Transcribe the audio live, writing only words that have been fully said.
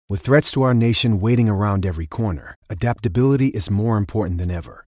With threats to our nation waiting around every corner, adaptability is more important than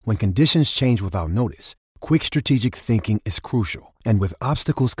ever. When conditions change without notice, quick strategic thinking is crucial. And with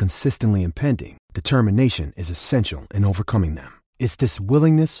obstacles consistently impending, determination is essential in overcoming them. It's this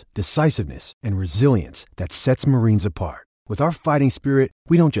willingness, decisiveness, and resilience that sets Marines apart. With our fighting spirit,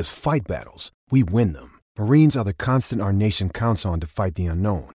 we don't just fight battles, we win them. Marines are the constant our nation counts on to fight the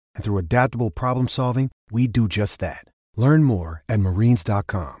unknown. And through adaptable problem solving, we do just that. Learn more at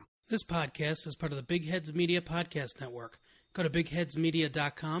marines.com. This podcast is part of the Big Heads Media Podcast Network. Go to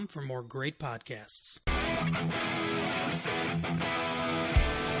bigheadsmedia.com for more great podcasts.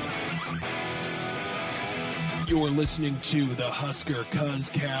 You're listening to the Husker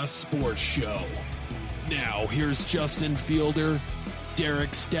Cuzcast Sports Show. Now, here's Justin Fielder,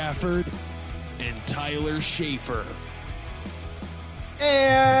 Derek Stafford, and Tyler Schaefer.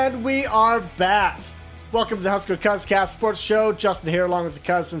 And we are back. Welcome to the Husker Cuzcast Sports Show. Justin here along with the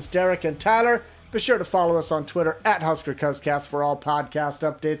cousins Derek and Tyler. Be sure to follow us on Twitter at Husker Cuzcast for all podcast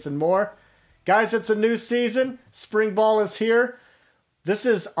updates and more. Guys, it's a new season. Spring ball is here. This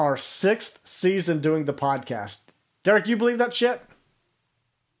is our 6th season doing the podcast. Derek, you believe that shit?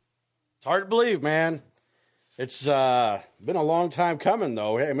 It's hard to believe, man. It's been a long time coming,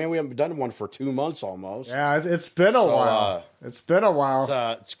 though. I mean, we haven't done one for 2 months almost. Yeah, it's been a while. It's been a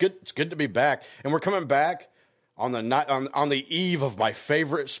while. It's good. It's good to be back, and we're coming back on the night on the eve of my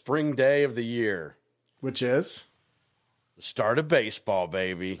favorite spring day of the year, which is the start of baseball,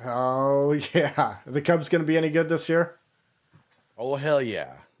 baby. Oh yeah, are the Cubs going to be any good this year? Oh hell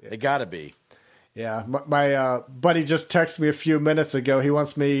yeah, they got to be. Yeah, my buddy just texted me a few minutes ago. He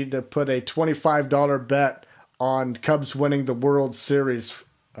wants me to put a $25 bet on Cubs winning the World Series.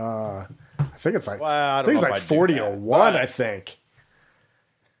 I think it's like I think it's like 40-1. I think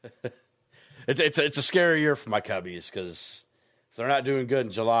it's a scary year for my Cubbies because if they're not doing good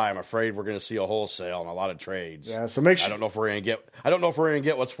in July, I'm afraid we're going to see a wholesale and a lot of trades. Yeah, so make sure. I don't know if we're going to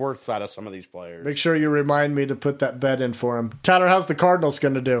get what's worth out of some of these players. Make sure you remind me to put that bet in for him. Tyler, how's the Cardinals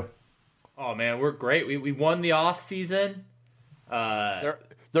going to do? Oh man, we're great. We won the off season. They're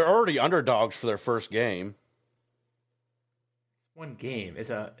already underdogs for their first game. One game is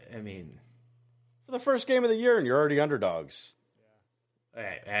for the first game of the year, and you're already underdogs.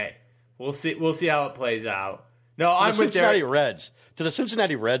 Yeah. Hey, we'll see. We'll see how it plays out. No, I'm with Cincinnati Reds. To the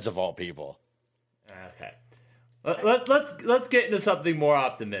Cincinnati Reds of all people. Okay, let's get into something more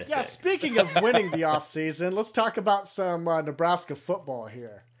optimistic. Yeah, speaking of winning the offseason, let's talk about some Nebraska football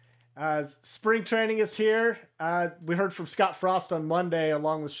here. Spring training is here. We heard from Scott Frost on Monday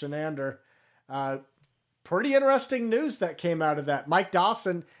along with Shenander. Pretty interesting news that came out of that. Mike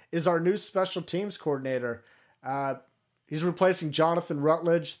Dawson is our new special teams coordinator. He's replacing Jonathan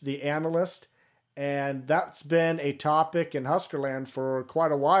Rutledge, the analyst, and that's been a topic in Huskerland for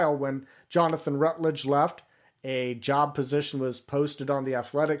quite a while. When Jonathan Rutledge left, a job position was posted on the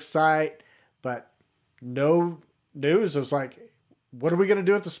athletics site, but no news. It was like, what are we going to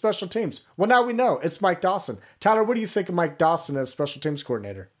do with the special teams? Well, now we know. It's Mike Dawson. Tyler, what do you think of Mike Dawson as special teams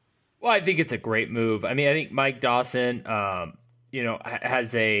coordinator? Well, I think it's a great move. I mean, I think Mike Dawson,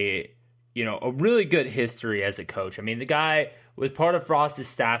 has a really good history as a coach. I mean, the guy was part of Frost's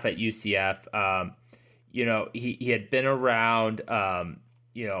staff at UCF. He had been around, a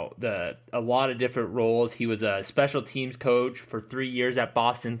lot of different roles. He was a special teams coach for 3 years at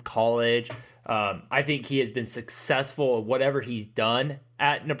Boston College. I think he has been successful at whatever he's done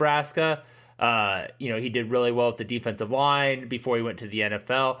at Nebraska. He did really well with the defensive line before he went to the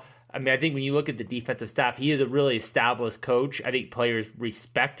NFL. I mean, I think when you look at the defensive staff, he is a really established coach. I think players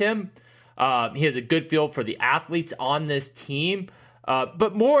respect him. He has a good feel for the athletes on this team.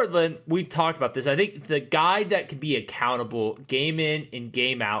 But more than we've talked about this, I think the guy that can be accountable game in and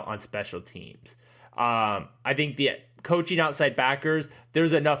game out on special teams. I think the coaching outside backers,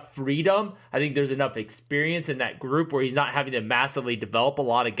 there's enough freedom. I think there's enough experience in that group where he's not having to massively develop a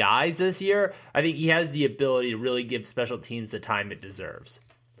lot of guys this year. I think he has the ability to really give special teams the time it deserves.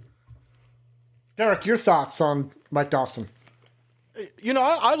 Derek, your thoughts on Mike Dawson?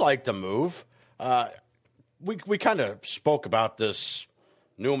 I like the move. We kind of spoke about this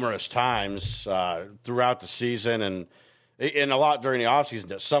numerous times throughout the season and a lot during the offseason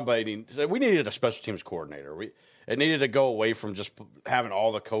that we needed a special teams coordinator. It needed to go away from just having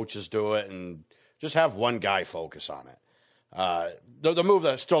all the coaches do it and just have one guy focus on it. The move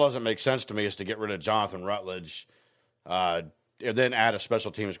that still doesn't make sense to me is to get rid of Jonathan Rutledge and then add a special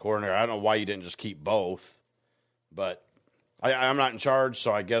teams coordinator. I don't know why you didn't just keep both, but I'm not in charge,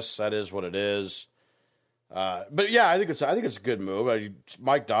 so I guess that is what it is. But yeah, I think it's a good move.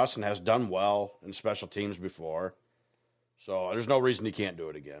 Mike Dawson has done well in special teams before, So there's no reason he can't do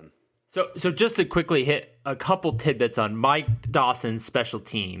it again. So just to quickly hit a couple tidbits on Mike Dawson's special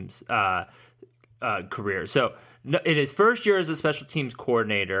teams career. So in his first year as a special teams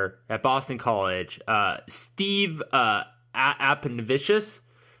coordinator at Boston College, Steve Apanavicius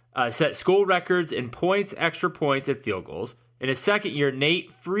set school records in points, extra points, and field goals. In his second year,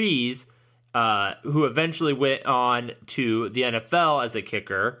 Nate Freeze, who eventually went on to the NFL as a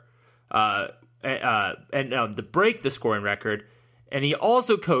kicker, to break the scoring record. And he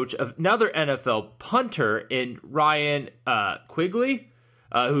also coached another NFL punter in Ryan Quigley,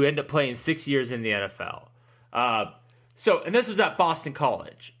 who ended up playing 6 years in the NFL. And this was at Boston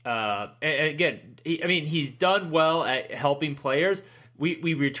College. And again, he's done well at helping players.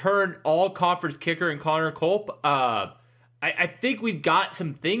 We return all conference kicker and Connor Culp. I think we've got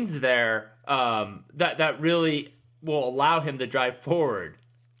some things there that really will allow him to drive forward.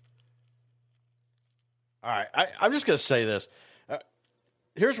 All right, I'm just going to say this.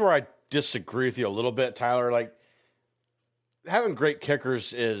 Here's where I disagree with you a little bit, Tyler. Like, having great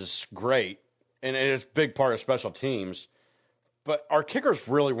kickers is great, and it's a big part of special teams. But our kickers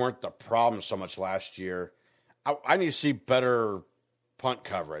really weren't the problem so much last year. I need to see better punt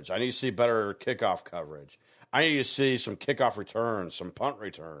coverage. I need to see better kickoff coverage. I need to see some kickoff returns, some punt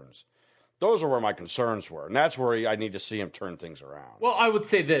returns. Those are where my concerns were, and that's where I need to see him turn things around. Well, I would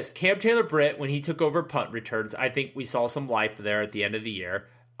say this. Cam Taylor-Britt, when he took over punt returns, I think we saw some life there at the end of the year.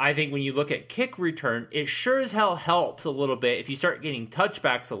 I think when you look at kick return, it sure as hell helps a little bit if you start getting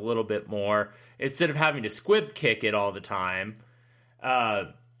touchbacks a little bit more instead of having to squib kick it all the time.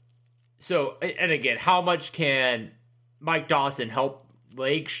 And again, how much can Mike Dawson help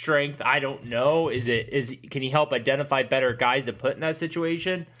leg strength? I don't know. Can he help identify better guys to put in that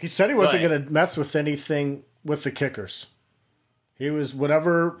situation? He said he wasn't going to mess with anything with the kickers. He was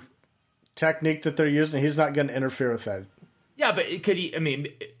whatever technique that they're using, he's not going to interfere with that. Yeah, but could he?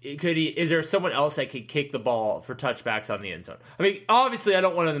 Is there someone else that could kick the ball for touchbacks on the end zone? I mean, obviously, I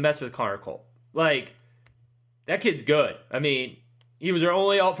don't want to mess with Connor Culp. Like, that kid's good. I mean, he was our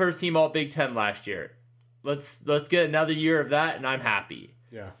only all-first team All-Big Ten last year. Let's get another year of that, and I'm happy.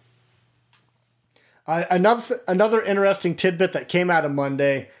 Yeah. Another interesting tidbit that came out of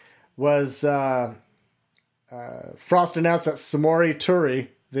Monday was Frost announced that Samori Turi,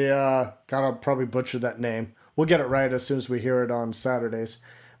 gotta probably butcher that name. We'll get it right as soon as we hear it on Saturdays.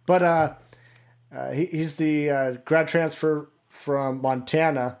 But he's the grad transfer from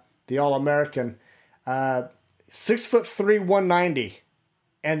Montana, the All-American. 6'3", 190.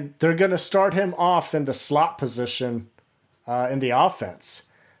 And they're going to start him off in the slot position in the offense.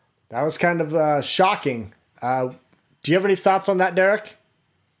 That was kind of shocking. Do you have any thoughts on that, Derek?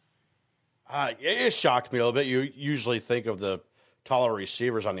 It shocked me a little bit. You usually think of the taller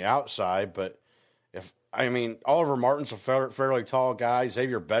receivers on the outside, but Oliver Martin's a fairly tall guy.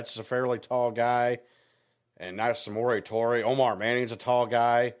 Xavier Betts is a fairly tall guy. And now Samori Toure. Omar Manning's a tall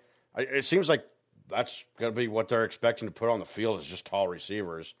guy. It seems like that's going to be what they're expecting to put on the field is just tall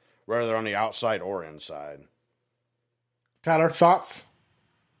receivers, whether they're on the outside or inside. Tyler, thoughts?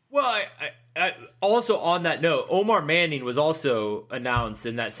 Well, I also on that note, Omar Manning was also announced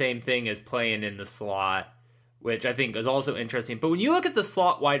in that same thing as playing in the slot, which I think is also interesting. But when you look at the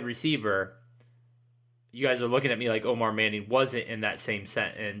slot wide receiver, you guys are looking at me like Omar Manning wasn't in that same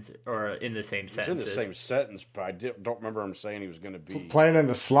sentence or in the same sentence. He's in the same sentence, but I don't remember him saying he was going to be playing in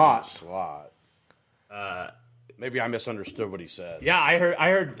the slot. Maybe I misunderstood what he said. Yeah, I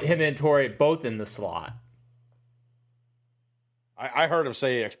heard him and Torrey both in the slot. I heard him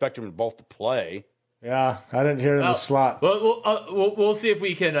say he expected them both to play. Yeah, I didn't hear it in the slot. Well, we'll see if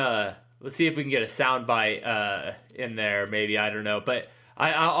we can. Let's see if we can get a soundbite in there. Maybe, I don't know, but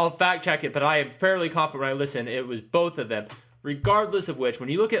I'll fact check it. But I am fairly confident when I listen, it was both of them. Regardless of which, when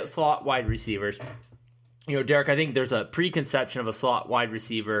you look at slot wide receivers, Derek, I think there's a preconception of a slot wide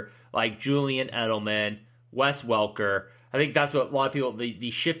receiver like Julian Edelman, Wes Welker. I think that's what a lot of people,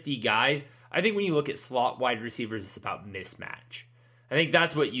 the shifty guys. I think when you look at slot wide receivers, it's about mismatch. I think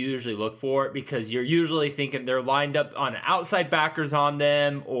that's what you usually look for because you're usually thinking they're lined up on outside backers on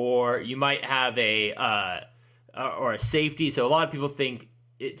them, or you might have a safety. So a lot of people think,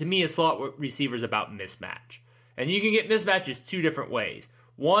 to me, a slot receiver is about mismatch. And you can get mismatches two different ways.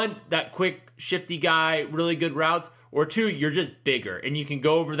 One, that quick, shifty guy, really good routes. Or two, you're just bigger, and you can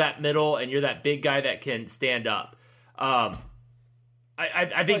go over that middle, and you're that big guy that can stand up.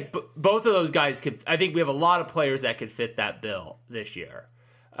 I think both of those guys could. I think we have a lot of players that could fit that bill this year,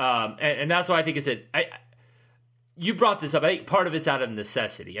 and that's why I think it's you brought this up. I think part of it's out of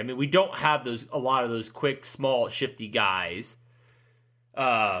necessity. I mean, we don't have a lot of those quick, small, shifty guys.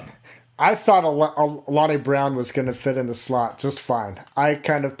 I I thought Lonnie Brown was going to fit in the slot just fine. I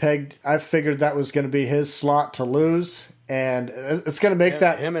figured that was going to be his slot to lose, and it's going to make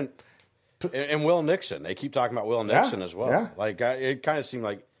him and Will Nixon. They keep talking about Will Nixon as well. Yeah. Like it kind of seemed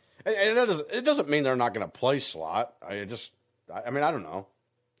like, and it doesn't mean they're not going to play slot. I don't know.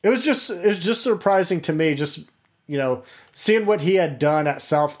 It was just surprising to me, just seeing what he had done at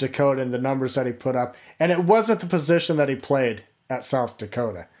South Dakota and the numbers that he put up, and it wasn't the position that he played at South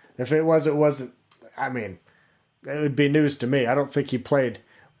Dakota. If it was, it wasn't. I mean, it would be news to me. I don't think he played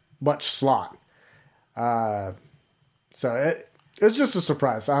much slot. So it was just a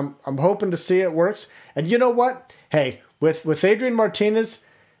surprise. I'm hoping to see it works. And you know what? Hey, with Adrian Martinez,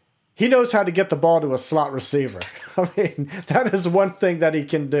 he knows how to get the ball to a slot receiver. I mean, that is one thing that he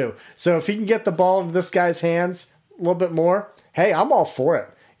can do. So if he can get the ball into this guy's hands a little bit more, hey, I'm all for it.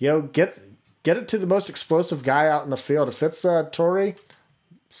 Get it to the most explosive guy out in the field. If it's Torrey,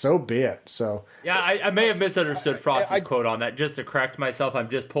 so be it. So yeah, I may have misunderstood Frost's quote on that. Just to correct myself, I've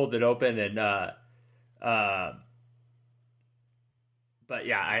just pulled it open and but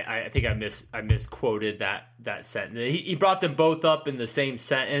yeah, I think I misquoted that sentence. He brought them both up in the same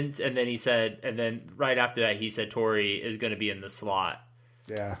sentence, and then right after that he said Torrey is going to be in the slot.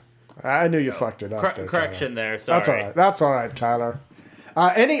 Yeah, I knew you fucked it up. Correction there. Sorry. That's all right, Tyler.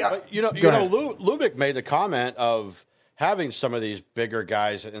 Lubick made the comment of having some of these bigger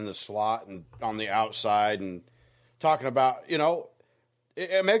guys in the slot and on the outside, and talking about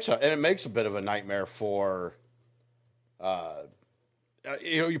it makes a bit of a nightmare for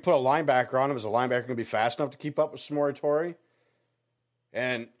you put a linebacker on him. Is a linebacker going to be fast enough to keep up with Samori Torrey?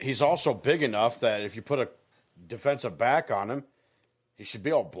 And he's also big enough that if you put a defensive back on him, he should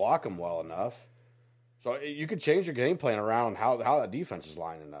be able to block him well enough. So you could change your game plan around how that defense is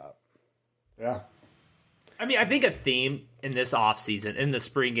lining up. Yeah. I mean, I think a theme in this offseason, in the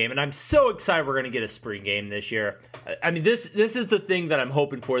spring game, and I'm so excited we're going to get a spring game this year. I mean, this is the thing that I'm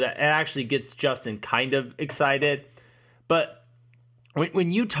hoping for, that it actually gets Justin kind of excited. But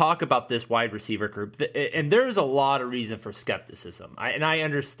when you talk about this wide receiver group, and there's a lot of reason for skepticism, and I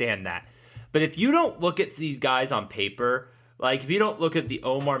understand that. But if you don't look at these guys on paper, like if you don't look at the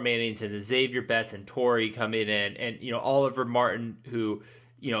Omar Mannings and the Xavier Betts and Torrey coming in, and Oliver Martin, who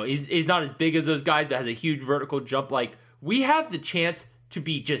he's not as big as those guys, but has a huge vertical jump. Like, we have the chance to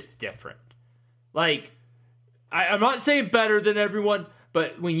be just different. Like, I'm not saying better than everyone,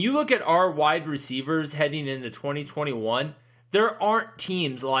 but when you look at our wide receivers heading into 2021, there aren't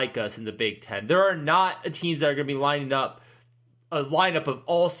teams like us in the Big Ten. There are not teams that are going to be lining up a lineup of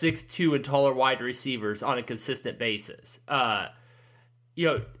all 6'2" and taller wide receivers on a consistent basis. That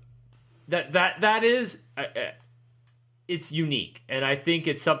is. It's unique, and I think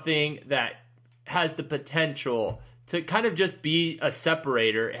it's something that has the potential to kind of just be a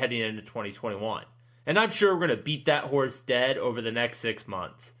separator heading into 2021. And I'm sure we're going to beat that horse dead over the next 6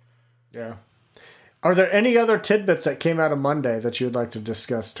 months. Yeah. Are there any other tidbits that came out of Monday that you would like to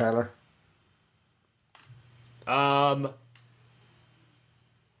discuss, Tyler? Put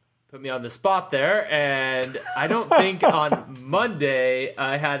me on the spot there, and I don't think on Monday did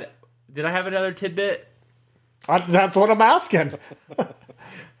I have another tidbit? That's what I'm asking.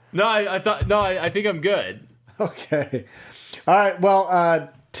 I think I'm good. Okay. All right.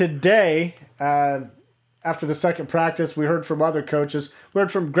 Well, today, after the second practice, we heard from other coaches. We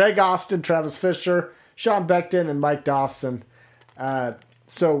heard from Greg Austin, Travis Fisher, Sean Beckton, and Mike Dawson.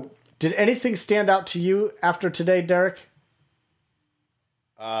 So did anything stand out to you after today, Derek?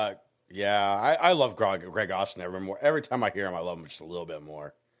 Yeah, I love Greg Austin every time I hear him, I love him just a little bit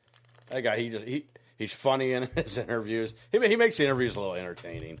more. That guy, he's funny in his interviews. He makes the interviews a little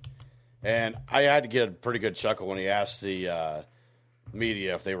entertaining. And I had to get a pretty good chuckle when he asked the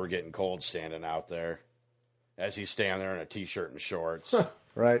media if they were getting cold standing out there, as he's standing there in a T-shirt and shorts.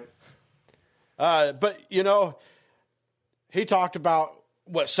 Right. But, he talked about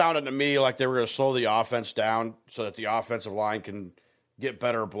what sounded to me like they were going to slow the offense down so that the offensive line can get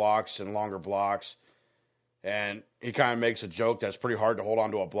better blocks and longer blocks. And he kind of makes a joke that's pretty hard to hold on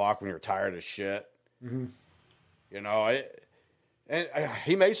to a block when you're tired as shit. Mm-hmm.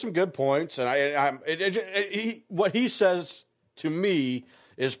 He made some good points, and what he says to me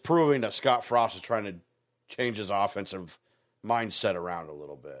is proving that Scott Frost is trying to change his offensive mindset around a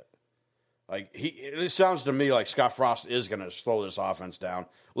little bit. Like it sounds to me like Scott Frost is going to slow this offense down,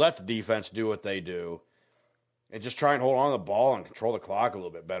 let the defense do what they do, and just try and hold on to the ball and control the clock a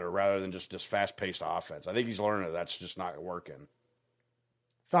little bit better rather than just this fast-paced offense. I think he's learning that's just not working.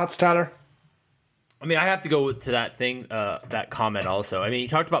 Thoughts, Tyler? I mean, I have to go to that thing, that comment also. I mean, he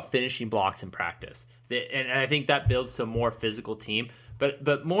talked about finishing blocks in practice, and I think that builds to a more physical team.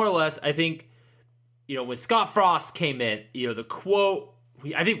 But more or less, I think, when Scott Frost came in, the quote,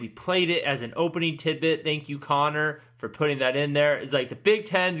 I think we played it as an opening tidbit. Thank you, Connor, for putting that in there. It's like the Big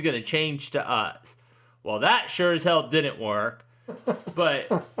Ten's going to change to us. Well, that sure as hell didn't work.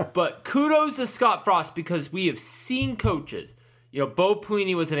 But kudos to Scott Frost, because we have seen coaches. Bo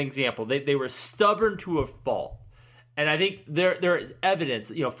Pelini was an example. They were stubborn to a fault. And I think there is evidence.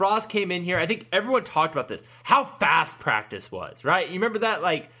 Frost came in here. I think everyone talked about this. How fast practice was, right? You remember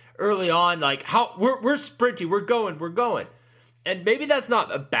that, early on, how we're sprinting, we're going. And maybe that's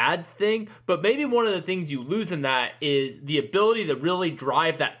not a bad thing, but maybe one of the things you lose in that is the ability to really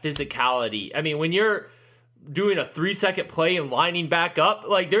drive that physicality. I mean, when you're doing a 3-second play and lining back up,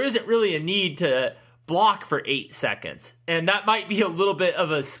 there isn't really a need to block for 8 seconds. And that might be a little bit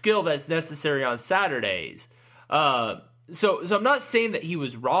of a skill that's necessary on Saturdays. So I'm not saying that he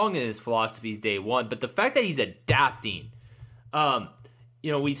was wrong in his philosophies day one, but the fact that he's adapting,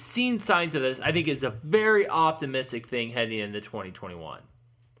 we've seen signs of this, I think is a very optimistic thing heading into 2021.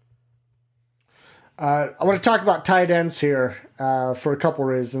 I want to talk about tight ends here for a couple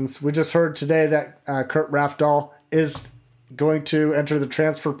reasons. We just heard today that Kurt Rafdal is going to enter the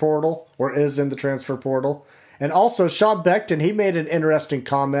transfer portal, or is in the transfer portal. And also, Sean Beckton, he made an interesting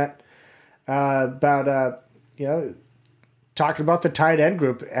comment about, talking about the tight end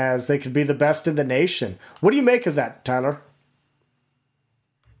group as they could be the best in the nation. What do you make of that, Tyler?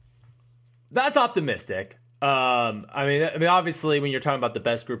 That's optimistic. I mean, obviously, when you're talking about the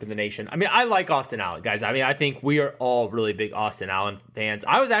best group in the nation, I like Austin Allen, guys. I think we are all really big Austin Allen fans.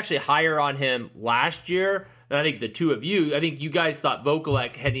 I was actually higher on him last year than I think the two of you. I think you guys thought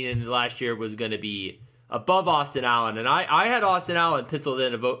Vokalek heading into last year was going to be above Austin Allen, and I had Austin Allen penciled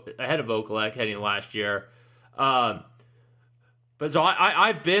in ahead of Vokalek heading last year. But so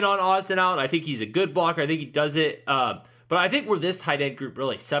I've been on Austin Allen. I think he's a good blocker. I think he does it. But I think where this tight end group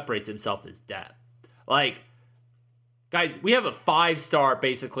really separates himself is depth. Guys, we have a 5-star,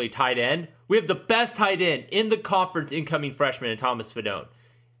 basically, tight end. We have the best tight end in the conference incoming freshman in Thomas Fidone.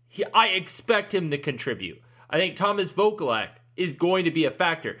 I expect him to contribute. I think Thomas Vokalek is going to be a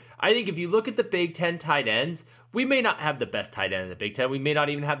factor. I think if you look at the Big Ten tight ends, we may not have the best tight end in the Big Ten. We may not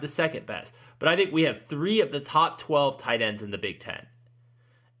even have the second best. But I think we have 3 of the top 12 tight ends in the Big Ten.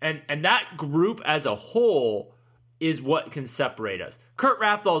 And that group as a whole is what can separate us. Kurt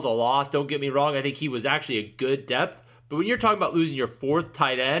Rafdal is a loss, don't get me wrong. I think he was actually a good depth. But when you're talking about losing your 4th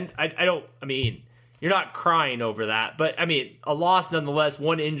tight end, you're not crying over that. But, a loss nonetheless,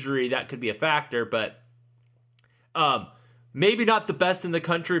 one injury, that could be a factor. But maybe not the best in the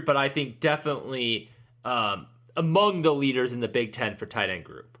country, but I think definitely among the leaders in the Big Ten for tight end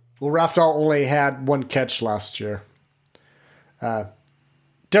group. Well, Rafdal only had 1 catch last year.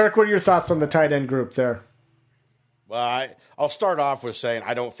 Derek, what are your thoughts on the tight end group there? Well, I'll start off with saying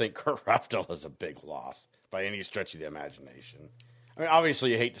I don't think Kurt Rafdal is a big loss by any stretch of the imagination.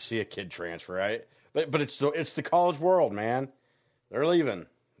 Obviously, you hate to see a kid transfer, right? But it's the college world, man. They're leaving.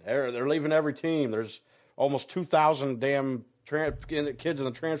 They're leaving every team. There's almost 2,000 damn kids in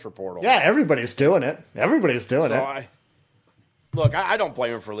the transfer portal. Yeah, everybody's doing it. I don't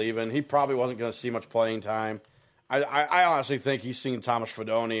blame him for leaving. He probably wasn't going to see much playing time. I honestly think he's seen Thomas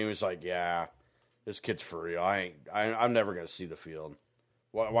Fidone and he's like, yeah, this kid's for real. I'm never going to see the field.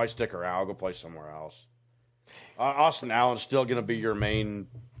 Why stick around? I'll go play somewhere else. Austin Allen's still going to be your main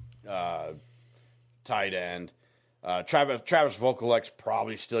tight end. Travis Vokalek's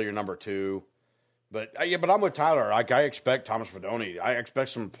probably still your number 2. But I'm with Tyler. I expect Thomas Fidone. I expect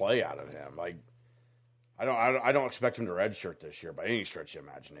some play out of him. I don't expect him to redshirt this year by any stretch of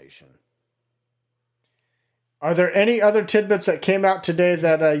imagination. Are there any other tidbits that came out today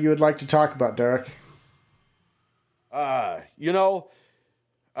that you would like to talk about, Derek? I'm going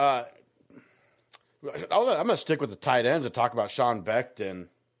to stick with the tight ends and talk about Sean Beckton,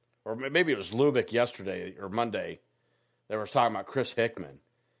 or maybe it was Lubick yesterday or Monday. They were talking about Chris Hickman.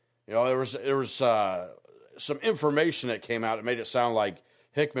 There was some information that came out that made it sound like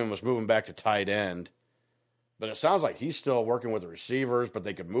Hickman was moving back to tight end, but it sounds like he's still working with the receivers, but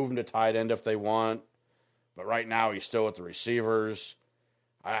they could move him to tight end if they want. But right now he's still with the receivers.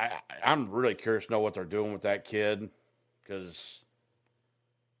 I'm really curious to know what they're doing with that kid, because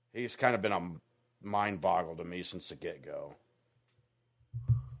he's kind of been a mind boggle to me since the get-go.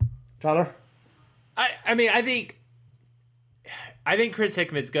 Tyler? I think Chris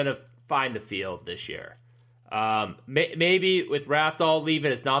Hickman's going to find the field this year. Maybe with Rafdal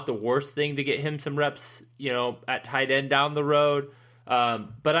leaving, it's not the worst thing to get him some reps, at tight end down the road.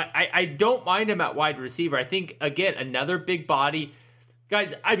 But I don't mind him at wide receiver. I think, again, another big body.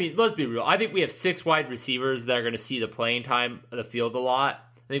 Guys, I mean, let's be real. I think we have 6 wide receivers that are going to see the playing time of the field a lot.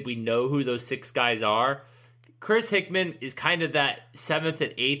 I think we know who those 6 guys are. Chris Hickman is kind of that 7th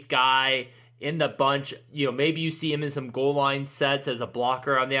and 8th guy in the bunch. You know, maybe you see him in some goal line sets as a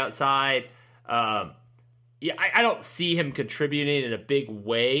blocker on the outside. I don't see him contributing in a big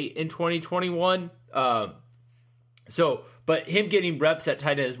way in 2021. But him getting reps at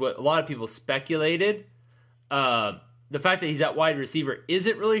tight end is what a lot of people speculated. The fact that he's at wide receiver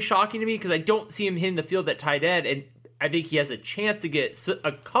isn't really shocking to me because I don't see him hitting the field at tight end, and I think he has a chance to get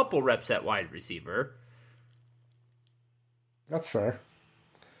a couple reps at wide receiver. That's fair.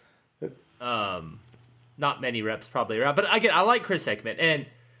 Not many reps probably around, but again, I like Chris Hickman, and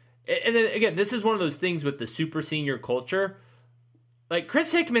then again, this is one of those things with the super senior culture. Like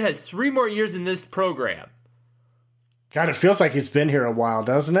Chris Hickman has 3 more years in this program. God, it feels like he's been here a while,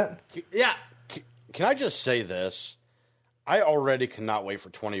 doesn't it? Yeah. Can I just say this? I already cannot wait for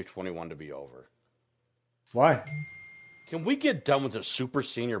 2021 to be over. Why? Can we get done with the super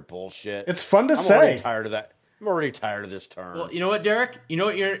senior bullshit? It's fun to I'm say. already tired of that. I'm already tired of this term. Well, you know what, Derek? You know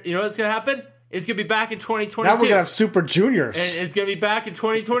what's going to happen? It's going to be back in 2022. Now we're going to have super juniors. And it's going to be back in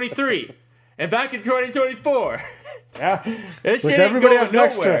 2023. and back in 2024. Yeah. This With shit ain't everybody going has an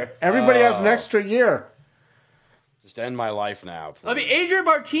extra. nowhere. Everybody has an extra year. Just end my life now, please. I mean, Adrian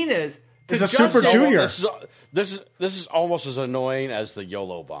Martinez is a super junior. This is almost as annoying as the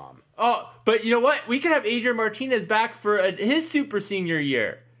YOLO bomb. Oh, but you know what? We could have Adrian Martinez back for his super senior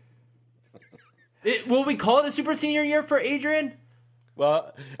year. Will we call it a super senior year for Adrian?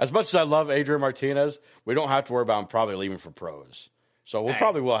 Well, as much as I love Adrian Martinez, we don't have to worry about him probably leaving for pros. So we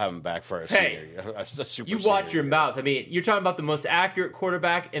probably will have him back for a senior year. A super you senior watch your year. mouth. I mean, you're talking about the most accurate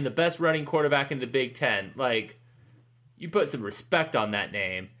quarterback and the best running quarterback in the Big Ten. Like, you put some respect on that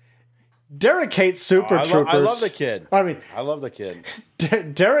name. Derek hates Super Troopers. I love the kid. I love the kid.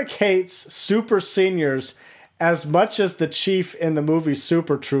 Derek hates super seniors as much as the chief in the movie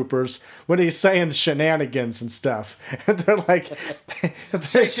Super Troopers when he's saying shenanigans and stuff. And they're like,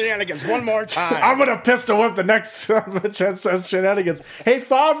 Say shenanigans one more time. I'm going to pistol whip the next bitch that says shenanigans. Hey,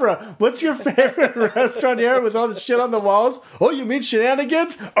 Favre, what's your favorite restaurant here with all the shit on the walls? Oh, you mean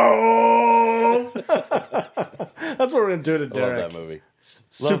shenanigans? Oh! That's what we're going to do to Derek. Love that movie.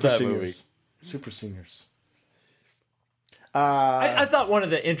 Super that seniors. movie. Super seniors. I thought one of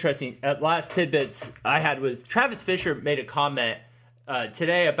the interesting last tidbits I had was Travis Fisher made a comment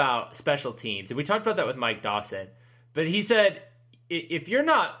today about special teams. And we talked about that with Mike Dawson. But he said, if you're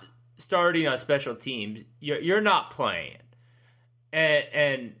not starting on special teams, you're not playing.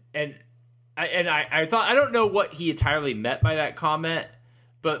 And I thought, I don't know what he entirely meant by that comment.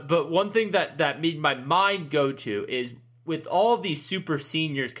 But one thing that made my mind go to is with all of these super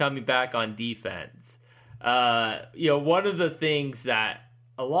seniors coming back on defense, one of the things that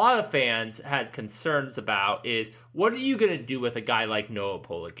a lot of fans had concerns about is what are you going to do with a guy like Noah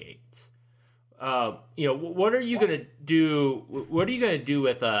Pola-Gates? What are you going to do? What are you going to do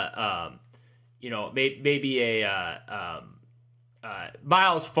with maybe a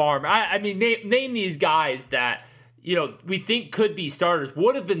Miles Farmer? I mean, name these guys that we think could be starters,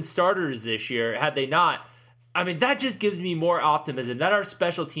 would have been starters this year had they not. I mean, that just gives me more optimism that our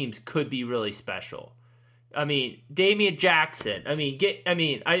special teams could be really special. I mean, Damian Jackson. I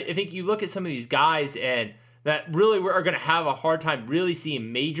think you look at some of these guys and that really are going to have a hard time really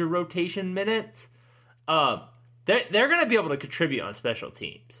seeing major rotation minutes. They're going to be able to contribute on special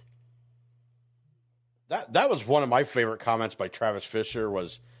teams. That was one of my favorite comments by Travis Fisher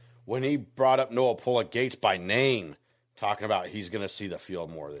was when he brought up Noah Pola-Gates by name, talking about he's going to see the field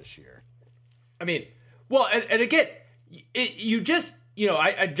more this year. I mean, well, and again,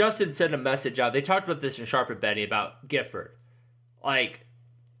 Justin sent a message out. They talked about this in Sharp and Benny about Gifford. Like,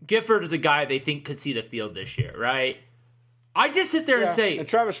 Gifford is a guy they think could see the field this year, right? I just sit there and say... And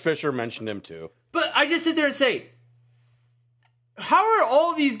Travis Fisher mentioned him too. But I just sit there and say, how are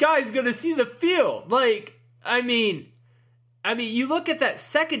all these guys going to see the field? Like, I mean, you look at that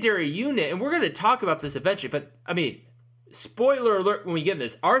secondary unit, and we're going to talk about this eventually, but, I mean, spoiler alert when we get in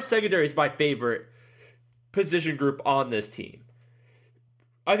this, our secondary is my favorite position group on this team.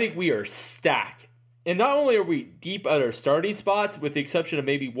 I think we are stacked. And not only are we deep at our starting spots, with the exception of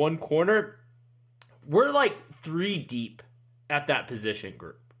maybe one corner, we're like 3 deep at that position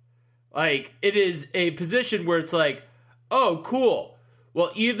group. Like, it is a position where it's like, oh, cool.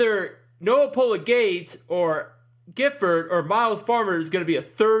 Well, either Noah Pola-Gates or Gifford or Miles Farmer is going to be a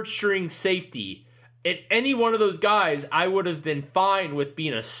third-string safety. And any one of those guys, I would have been fine with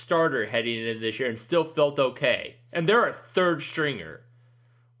being a starter heading into this year and still felt okay. And they're a third stringer.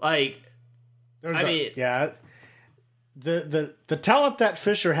 Like, yeah. The talent that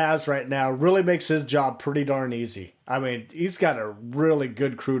Fisher has right now really makes his job pretty darn easy. I mean, he's got a really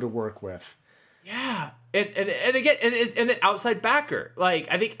good crew to work with. Yeah, and again, and an outside backer. Like,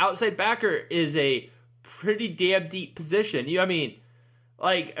 I think outside backer is a pretty damn deep position.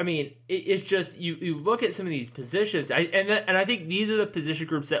 It's just you look at some of these positions, and I think these are the position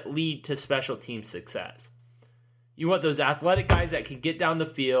groups that lead to special team success. You want those athletic guys that can get down the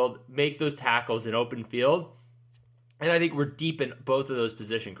field, make those tackles in open field, and I think we're deep in both of those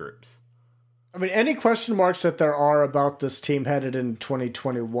position groups. I mean, any question marks that there are about this team headed in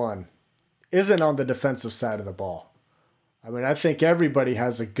 2021 isn't on the defensive side of the ball. I mean, I think everybody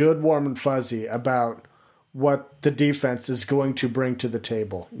has a good warm and fuzzy about what the defense is going to bring to the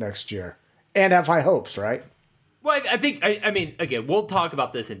table next year, and have high hopes, right? Well, I think, again, we'll talk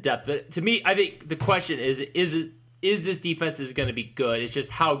about this in depth, but to me, I think the question is this defense is going to be good? It's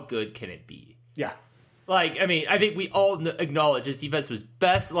just how good can it be? Yeah. I think we all acknowledge this defense was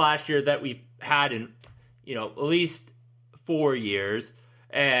best last year that we've had in, at least 4 years.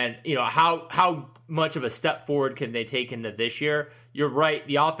 And, how much of a step forward can they take into this year? You're right.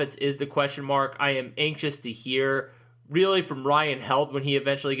 The offense is the question mark. I am anxious to hear really from Ryan Held when he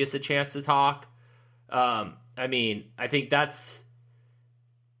eventually gets a chance to talk. I think that's,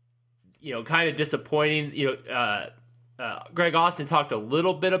 kind of disappointing. Greg Austin talked a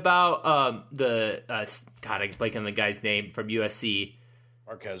little bit about I'm blanking on the guy's name from USC.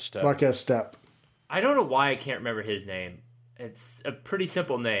 Marquez Stepp. I don't know why I can't remember his name. It's a pretty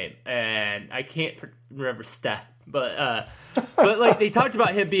simple name, and I can't remember Stepp. But they talked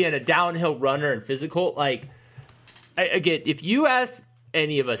about him being a downhill runner and physical. Again, if you asked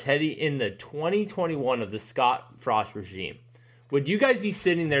any of us heading into 2021 of the Scott Frost regime, would you guys be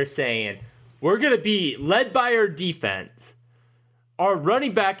sitting there saying, we're going to be led by our defense, our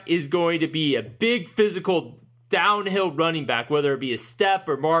running back is going to be a big physical downhill running back, whether it be a Stepp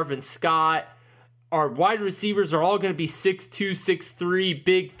or Marvin Scott, our wide receivers are all going to be 6'2", 6'3",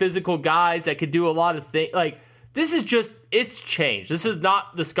 big physical guys that could do a lot of things. This is just, it's changed. This is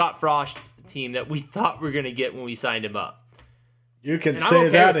not the Scott Frost team that we thought we were going to get when we signed him up. You can say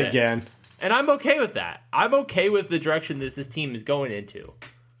that again. And I'm okay with that. I'm okay with the direction that this team is going into.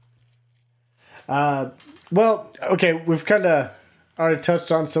 We've kind of already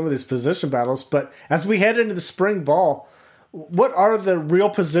touched on some of these position battles, but as we head into the spring ball, what are the real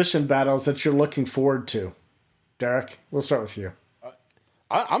position battles that you're looking forward to? Derek, we'll start with you.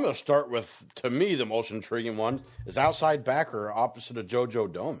 I'm going to start with, to me, the most intriguing one is outside backer opposite of JoJo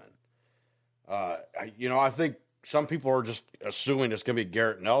Domann. I think some people are just assuming it's going to be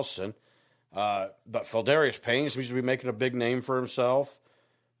Garrett Nelson, but Phildarius Payne seems to be making a big name for himself.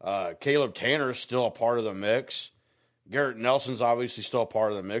 Caleb Tanner is still a part of the mix. Garrett Nelson's obviously still a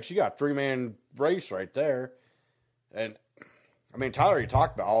part of the mix. You got a 3-man race right there. And Tyler, you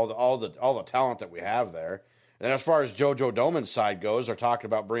talked about all the talent that we have there. And as far as JoJo Domann's side goes, they're talking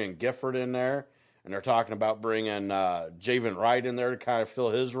about bringing Gifford in there, and they're talking about bringing Javen Wright in there to kind of fill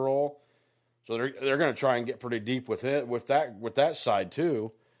his role. So they're going to try and get pretty deep with that side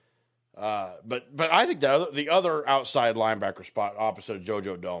too. But I think the other outside linebacker spot opposite of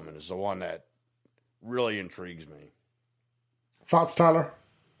JoJo Domann is the one that really intrigues me. Thoughts, Tyler?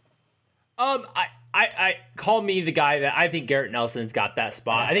 I call me the guy that I think Garrett Nelson's got that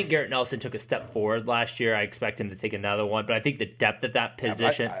spot. I think Garrett Nelson took a step forward last year. I expect him to take another one, but I think the depth at that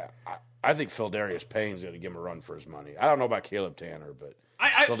position. I think Phildarius Payne's going to give him a run for his money. I don't know about Caleb Tanner, but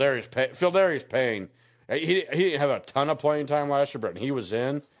Phildarius Payne, he didn't have a ton of playing time last year, but when he was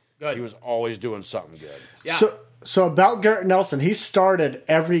in, good. He was always doing something good. Yeah. So about Garrett Nelson, he started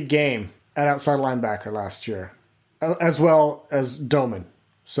every game at outside linebacker last year, as well as Domann.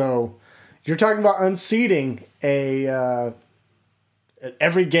 So you're talking about unseating an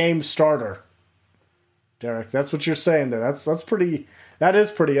every game starter, Derek. That's what you're saying there. That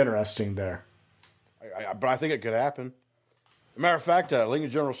is pretty interesting there. But I think it could happen. As a matter of fact, Lincoln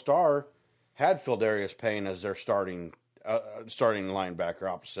General Star had Phildarius Payne as their starting linebacker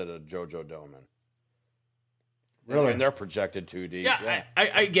opposite of JoJo Domann. Really? And they're projected 2 deep. Yeah.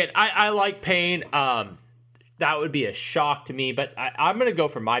 I like Payne. That would be a shock to me, but I'm going to go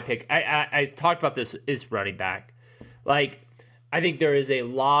for my pick. I talked about this is running back. I think there is a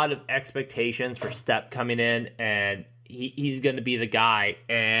lot of expectations for Stepp coming in, and he's going to be the guy.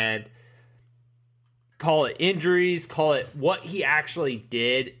 And call it injuries, call it what he actually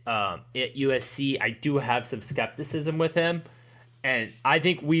did at USC. I do have some skepticism with him, and I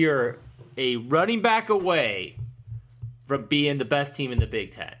think we are a running back away from being the best team in the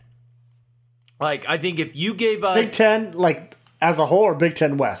Big Ten. I think if you gave us Big Ten, as a whole, or Big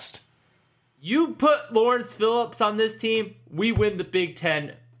Ten West? You put Lawrence Phillips on this team, we win the Big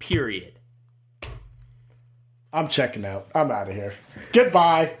Ten, period. I'm checking out. I'm out of here.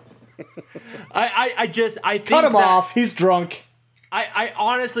 Goodbye. I think cut him off. He's drunk. I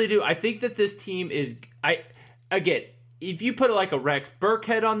honestly do. I think that this team is. Again, if you put like a Rex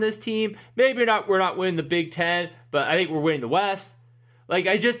Burkhead on this team, maybe we're not winning the Big Ten, but I think we're winning the West. Like,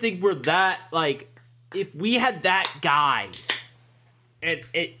 I just think we're that, like, if we had that guy, and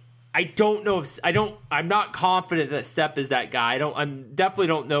I don't know if I'm not confident that Stepp is that guy. I definitely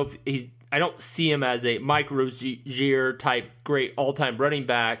don't know if I don't see him as a Mike Rozier type great all-time running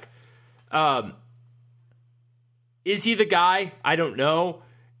back. Is he the guy? I don't know.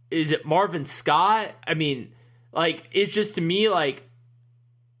 Is it Marvin Scott? I mean, like, it's just, to me, like,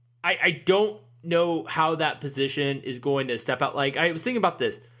 I don't know how that position is going to step out. Like, I was thinking about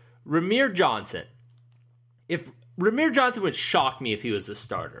this. Ramir Johnson. If Ramir Johnson would shock me if he was a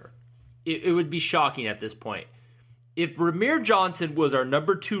starter. It would be shocking at this point. If Ramir Johnson was our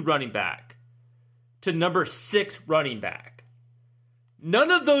number 2 running back to number 6 running back,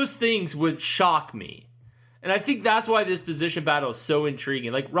 none of those things would shock me. And I think that's why this position battle is so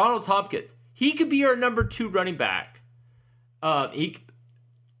intriguing. Like, Ronald Tompkins, he could be our number 2 running back.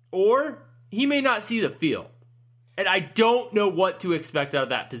 Or he may not see the field. And I don't know what to expect out of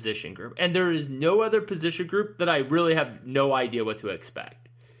that position group. And there is no other position group that I really have no idea what to expect.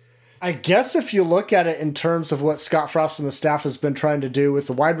 I guess if you look at it in terms of what Scott Frost and the staff has been trying to do with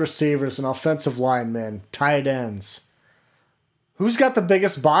the wide receivers and offensive linemen, tight ends, who's got the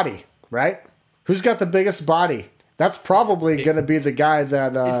biggest body, right? Who's got the biggest body? That's probably going to be the guy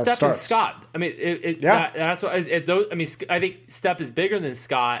that starts. And Scott. I mean, that's what. I mean, I think Stepp is bigger than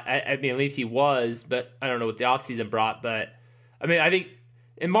Scott. I mean, at least he was, but I don't know what the offseason brought. But I mean, I think,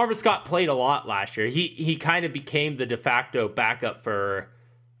 and Marvin Scott played a lot last year. He kind of became the de facto backup for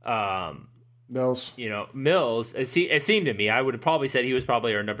Mills. Mills. It seemed to me, I would have probably said he was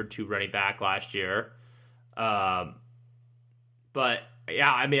probably our number 2 running back last year. But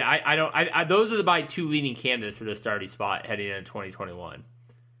yeah, I mean, I don't. Those are my 2 leading candidates for the starting spot heading into 2021.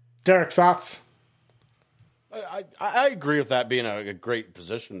 Derek, thoughts? I agree with that being a great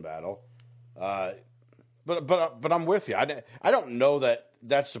position battle, but I'm with you. I don't know that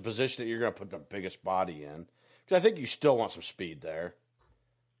that's the position that you're going to put the biggest body in, because I think you still want some speed there.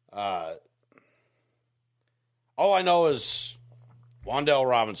 All I know is Wan'Dale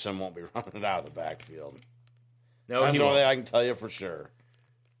Robinson won't be running it out of the backfield. No, that's the only thing I can tell you for sure.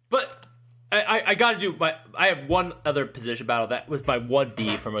 But I got to do I have one other position battle that was my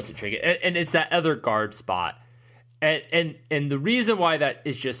 1B for most intriguing, and it's that other guard spot. And the reason why that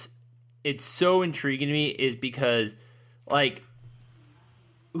is just, it's so intriguing to me is because, like,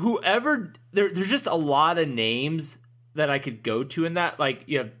 whoever there's just a lot of names that I could go to in that. Like,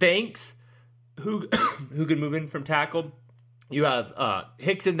 you have Banks, who could move in from tackle. You have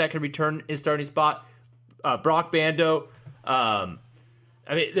Hickson that can return his starting spot. Brock Bando. I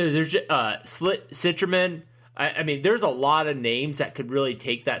mean, there's Citroman. I mean, there's a lot of names that could really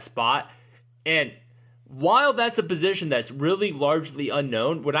take that spot. And while that's a position that's really largely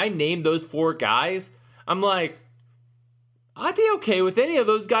unknown, when I name those 4 guys, I'm like, I'd be okay with any of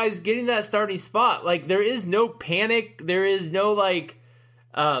those guys getting that starting spot. Like, there is no panic. There is no, like,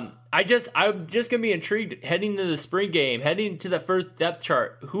 I'm just going to be intrigued heading into the spring game, heading to the first depth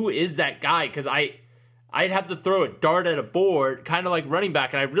chart. Who is that guy? Because I'd have to throw a dart at a board, kind of like running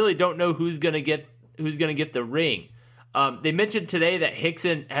back, and I really don't know who's going to get the ring. They mentioned today that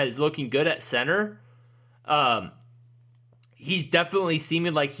Hickson is looking good at center. He's definitely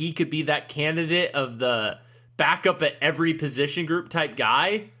seeming like he could be that candidate of the backup at every position group type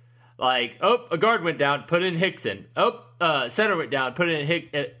guy. Like, a guard went down, put in Hickson. Center went down, put in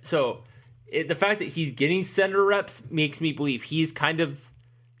Hickson. So the fact that he's getting center reps makes me believe he's kind of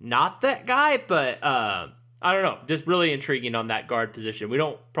not that guy, but I don't know. Just really intriguing on that guard position. We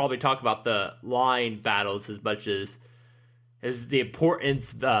don't probably talk about the line battles as much as the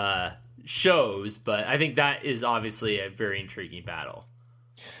importance shows, but I think that is obviously a very intriguing battle.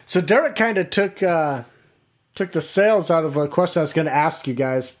 So Derek kind of took the sails out of a question I was going to ask you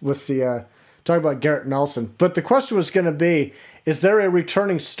guys with the talking about Garrett Nelson. But the question was going to be, is there a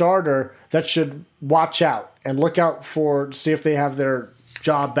returning starter that should watch out and look out for to see if they have their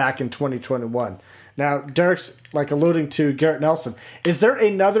job back in 2021? Now, Derek's like alluding to Garrett Nelson. Is there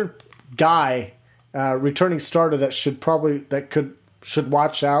another guy, returning starter that should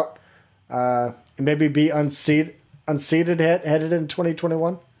watch out and maybe be unseated headed in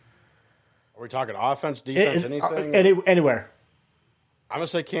 2021? Are we talking offense, defense, anything? Anywhere. I'm going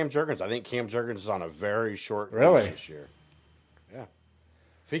to say Cam Jurgens. I think Cam Jurgens is on a very short leash this year. Yeah.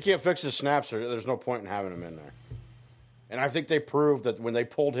 he can't fix his snaps, there's no point in having him in there. And I think they proved that when they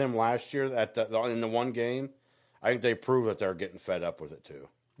pulled him last year in the one game, I think they proved that they're getting fed up with it too.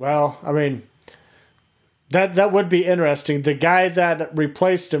 Well, I mean, that would be interesting. The guy that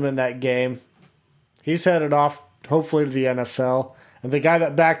replaced him in that game, he's headed off hopefully to the NFL. And the guy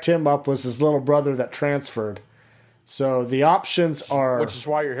that backed him up was his little brother that transferred. So the options are... Which is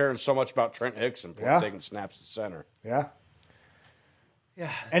why you're hearing so much about Trent Hickson taking snaps at center. Yeah.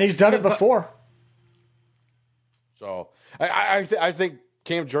 And he's done it before. So I think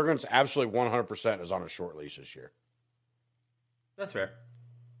Cam Jurgens absolutely 100% is on a short leash this year. That's fair.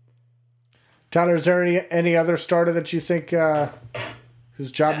 Tyler, is there any other starter that you think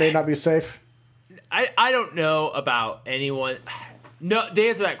whose job may not be safe? I don't know about anyone. No, the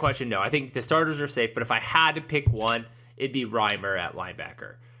answer to that question, no. I think the starters are safe, but if I had to pick one, it'd be Reimer at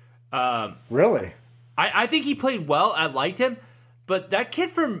linebacker. Really? I think he played well. I liked him, but that kid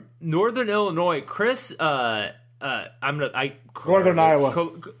from Northern Illinois, Chris, Northern Iowa.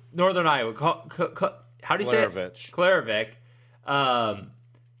 Northern Iowa. How do you say it? Klarovic.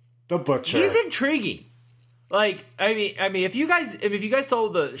 The butcher. He's intriguing. Like, I mean, if you guys saw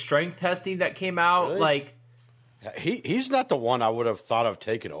the strength testing that came out, really? like, he's not the one I would have thought of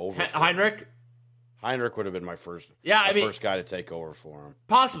taking over. Heinrich. Heinrich would have been my first. First guy to take over for him.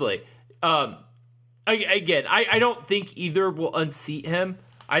 Possibly. Again, I don't think either will unseat him.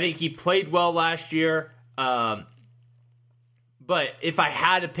 I think he played well last year. But if I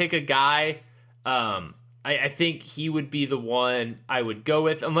had to pick a guy, I think he would be the one I would go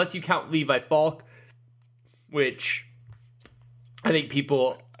with, unless you count Levi Falk, which I think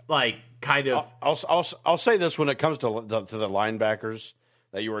people like kind of. I'll say this when it comes to the linebackers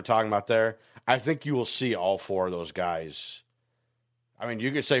that you were talking about there. I think you will see all four of those guys. I mean,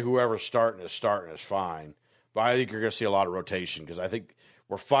 you could say whoever's starting is fine, but I think you're going to see a lot of rotation because I think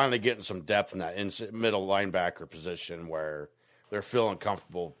we're finally getting some depth in that middle linebacker position where they're feeling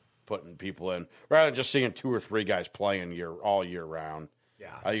comfortable putting people in rather than just seeing 2 or 3 guys playing all year round.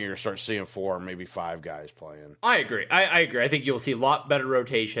 Yeah, I think you're going to start seeing 4, maybe 5 guys playing. I agree. I agree. I think you'll see a lot better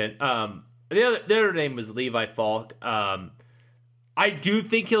rotation. The other name was Levi Falk. I do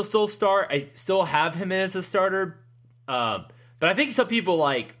think he'll still start. I still have him as a starter. But I think some people,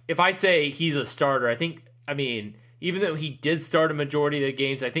 like, if I say he's a starter, even though he did start a majority of the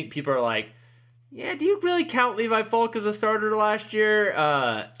games, I think people are like, yeah, do you really count Levi Falk as a starter last year?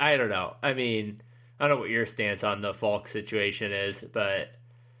 I don't know. I mean, I don't know what your stance on the Falk situation is, but,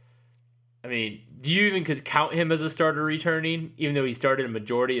 I mean, do you even count him as a starter returning, even though he started a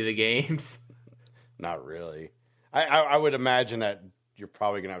majority of the games? Not really. I would imagine that you're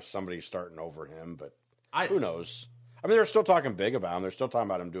probably going to have somebody starting over him, but who knows? I mean, they're still talking big about him. They're still talking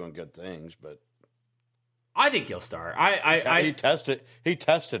about him doing good things, but I think he'll start. He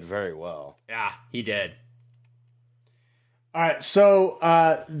tested very well. Yeah, he did. All right, so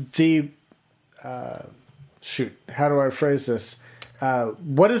how do I phrase this?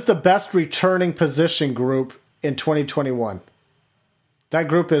 What is the best returning position group in 2021? That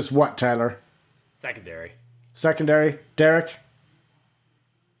group is what, Tyler? Secondary. Derek?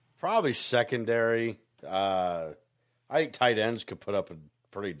 Probably secondary. I think tight ends could put up a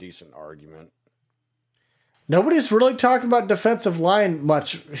pretty decent argument. Nobody's really talking about defensive line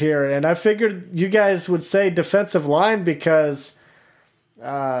much here, and I figured you guys would say defensive line because it's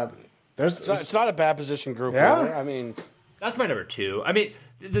not a bad position group. Yeah. Really. I mean, that's my number 2. I mean,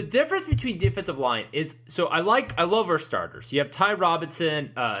 the difference between defensive line is I love our starters. You have Ty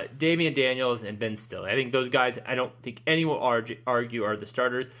Robinson, Damian Daniels, and Ben Stille. I think those guys, I don't think anyone will argue are the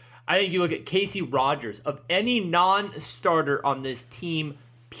starters. I think you look at Casey Rogers. Of any non-starter on this team,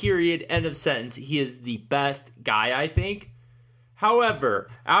 period, end of sentence, he is the best guy, I think. However,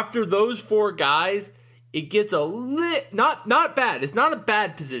 after those 4 guys, it gets a not bad. It's not a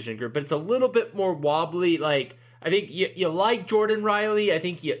bad position group, but it's a little bit more wobbly. Like, I think you like Jordan Riley. I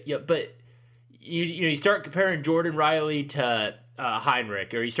think but you start comparing Jordan Riley to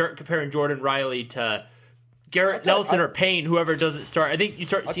Heinrich, or you start comparing Jordan Riley to Garrett Nelson or Payne, whoever doesn't start. I think you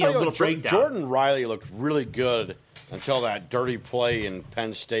start seeing a little breakdown. Jordan Riley looked really good until that dirty play in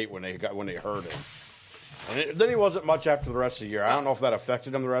Penn State when they hurt him. And then he wasn't much after the rest of the year. I don't know if that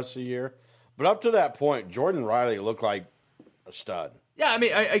affected him the rest of the year. But up to that point, Jordan Riley looked like a stud. Yeah, I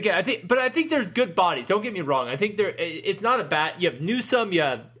mean, I think there's good bodies. Don't get me wrong. I think it's not a bad. You have Newsome. You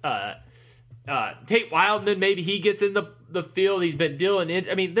have Tate Wildman. Maybe he gets in the field. He's been dealing.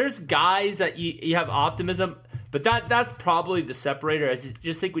 I mean, there's guys that you have optimism, but that's probably the separator. I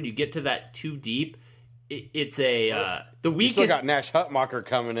just think when you get to that too deep, it's the weakest. You still got Nash Hutmacher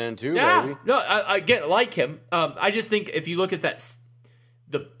coming in too, yeah, baby. No, I like him. I just think if you look at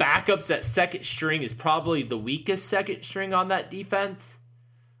the backups at second string is probably the weakest second string on that defense.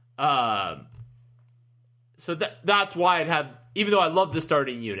 So that's why I'd have, even though I love the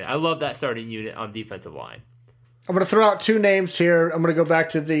starting unit, I love that starting unit on defensive line. I'm going to throw out two names here. I'm going to go back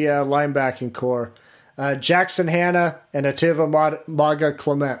to the linebacking core. Jackson Hanna and Ativa Maga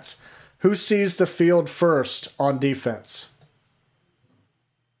Clements. Who sees the field first on defense?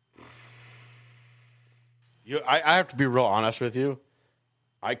 I have to be real honest with you.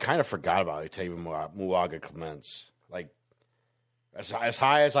 I kind of forgot about Ativa Muaga Clements. Like, as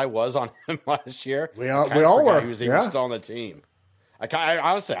high as I was on him last year, we all were. He was even still on the team.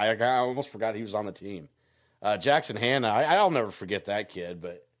 Honestly, I almost forgot he was on the team. Jackson Hanna, I'll never forget that kid.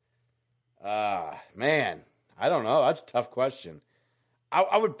 But man, I don't know. That's a tough question.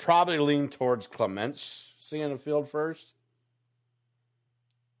 I would probably lean towards Clements seeing the field first.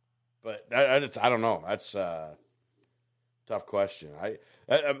 But I don't know. That's a tough question.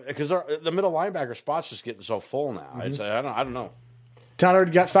 Because the middle linebacker spot's just getting so full now. Mm-hmm. I don't know. Tyler,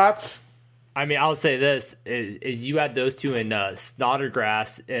 you got thoughts? I mean, I'll say this: is you had those two in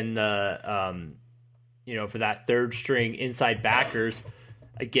Snodgrass in the for that third string inside backers.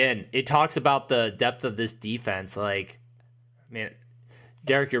 Again, it talks about the depth of this defense. Like, man,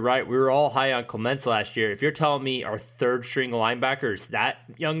 Derek, you're right. We were all high on Clements last year. If you're telling me our third string linebacker is that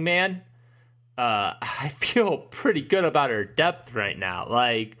young man, I feel pretty good about our depth right now.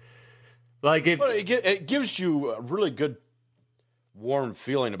 Like if it gives you a really good, warm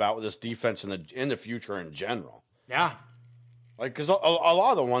feeling about this defense in the future in general. Yeah. Like, because a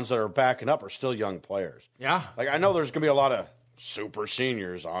lot of the ones that are backing up are still young players. Yeah. Like, I know there's going to be a lot of super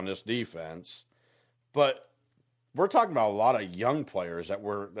seniors on this defense, but we're talking about a lot of young players that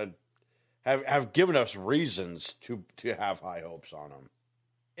have given us reasons to have high hopes on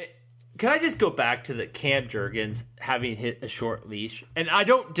them. Can I just go back to the Cam Jurgens having hit a short leash? And I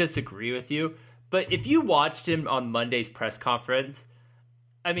don't disagree with you, but if you watched him on Monday's press conference,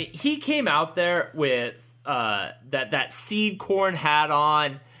 I mean, he came out there with that seed corn hat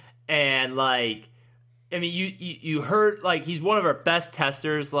on, and like, I mean, you heard, like, he's one of our best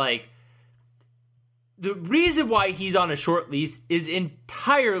testers. Like, the reason why he's on a short leash is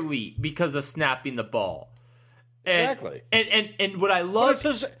entirely because of snapping the ball. Exactly. And what I love,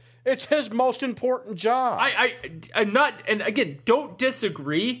 it's his most important job. I'm not, and again, don't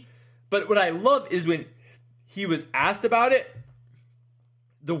disagree, but what I love is when he was asked about it,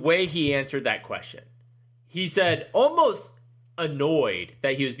 the way he answered that question. He said, almost annoyed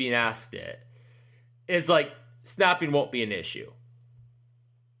that he was being asked it. It's like, snapping won't be an issue.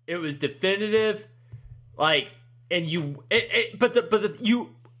 It was definitive, like, and you,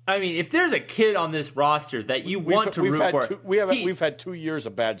 I mean, if there's a kid on this roster that you want to root for, we've had 2 years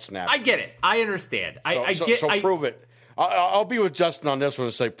of bad snaps. I get it. I understand. So prove it. I'll be with Justin on this one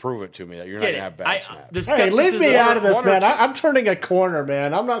and say, prove it to me that you're not going to have bad snaps. Hey, leave me out of this, man. I'm turning a corner,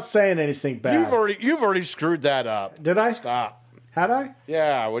 man. I'm not saying anything bad. You've already screwed that up. Did I? Stop. Had I?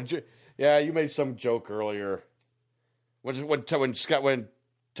 Yeah. You made some joke earlier when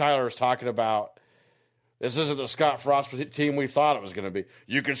Tyler was talking about, this isn't the Scott Frost team we thought it was going to be.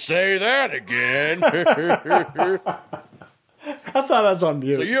 You could say that again. I thought I was on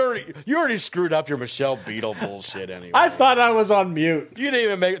mute. So you already screwed up your Michelle Beadle bullshit anyway. I thought I was on mute. You didn't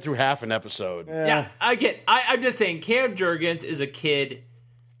even make it through half an episode. Yeah, I'm just saying, Cam Jurgens is a kid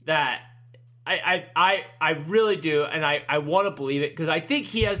that I really do, and I want to believe it, because I think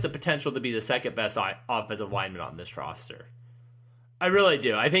he has the potential to be the second best offensive lineman on this roster. I really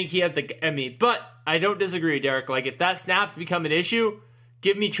do. I think he has but I don't disagree, Derek. Like, if that snaps become an issue,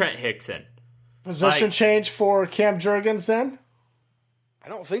 give me Trent Hickson. Position change for Cam Jurgens then? I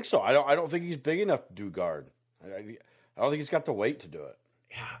don't think so. I don't think he's big enough to do guard. I don't think he's got the weight to do it.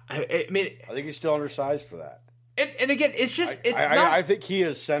 Yeah, I think he's still undersized for that. And again, it's just I think he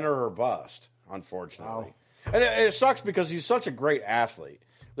is center or bust, unfortunately. Oh. And it sucks because he's such a great athlete.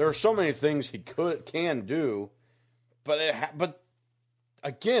 There are so many things he can do, but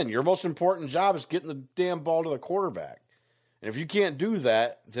again, your most important job is getting the damn ball to the quarterback. And if you can't do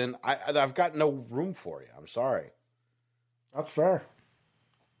that, then I've got no room for you. I'm sorry. That's fair.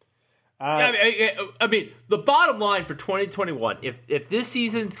 I mean, the bottom line for 2021, if this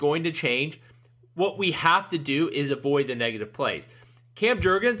season's going to change, what we have to do is avoid the negative plays. Cam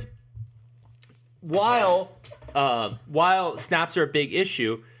Jurgens, while snaps are a big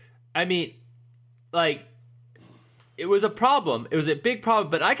issue, I mean, like, it was a problem. It was a big problem.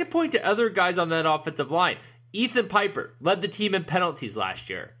 But I could point to other guys on that offensive line. Ethan Piper led the team in penalties last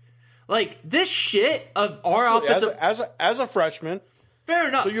year. Like, this shit of our offensive, as a freshman, fair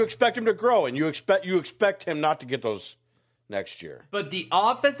enough. So you expect him to grow, and you expect him not to get those next year. But the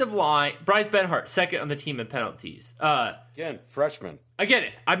offensive line, Bryce Benhart, second on the team in penalties. Again, freshman. I get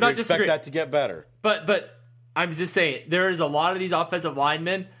it. I'm not disagreeing. Expect that to get better. But I'm just saying, there is a lot of these offensive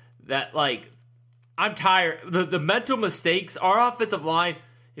linemen that, like, I'm tired. The mental mistakes, our offensive line,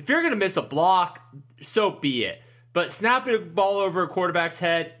 if you're going to miss a block, so be it. But snapping a ball over a quarterback's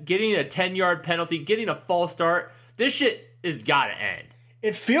head, getting a 10-yard penalty, getting a false start, this shit has got to end.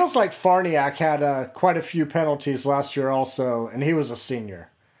 It feels like Farniak had quite a few penalties last year also, and he was a senior.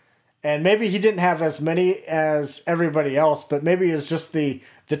 And maybe he didn't have as many as everybody else, but maybe it was just the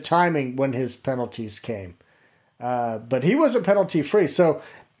timing when his penalties came. But he wasn't penalty-free. So,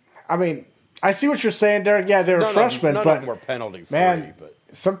 I mean, I see what you're saying, Derek. Yeah, they were freshmen, none but of them were penalty-free. Man, but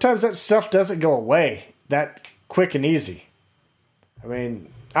sometimes that stuff doesn't go away that quick and easy. I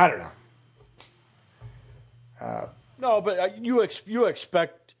mean, I don't know. No, but you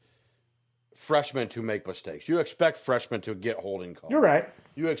expect freshmen to make mistakes. You expect freshmen to get holding calls. You're right.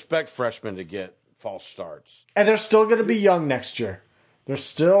 You expect freshmen to get false starts. And they're still going to be young next year. They're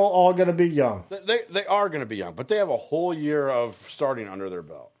still all going to be young. They are going to be young, but they have a whole year of starting under their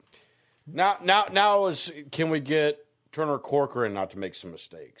belt. Now can we get Turner Corcoran not to make some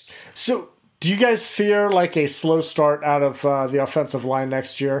mistakes? So, do you guys fear like a slow start out of the offensive line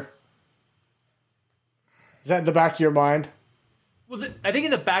next year? Is that in the back of your mind? Well, I think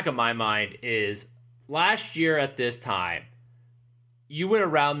in the back of my mind is last year at this time, you went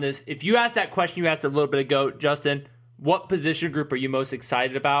around this. If you asked that question you asked a little bit ago, Justin, what position group are you most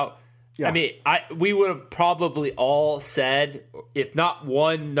excited about? Yeah. I mean, we would have probably all said, if not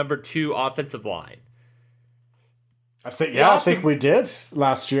one, number two offensive line. I think we did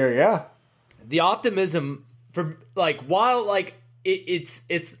last year. Yeah, the optimism for while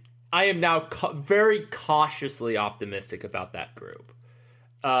it's I am now very cautiously optimistic about that group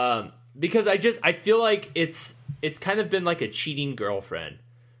because I feel like it's kind of been like a cheating girlfriend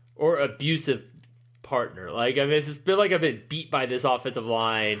or abusive partner. Like, I mean, it's just been like I've been beat by this offensive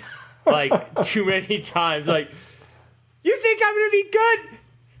line like too many times. Like, you think I'm gonna be good?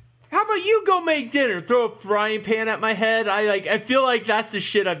 How about you go make dinner? Throw a frying pan at my head. I feel like that's the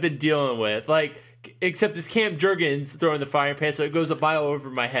shit I've been dealing with. Like, except it's Cam Jurgens throwing the frying pan, so it goes a mile over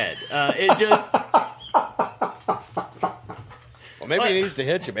my head. It just. Well, maybe it needs to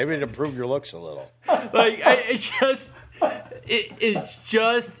hit you. Maybe it improve your looks a little. I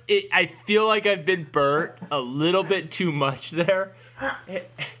feel like I've been burnt a little bit too much there,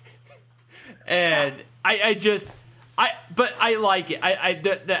 and but I like it.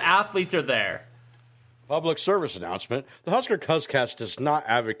 The athletes are there. Public service announcement: the Husker Cuzcast does not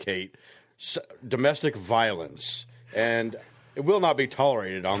advocate domestic violence, and it will not be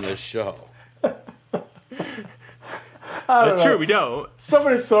tolerated on this show. That's true, we don't.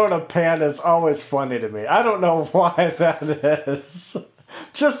 Somebody throwing a pan is always funny to me. I don't know why that is.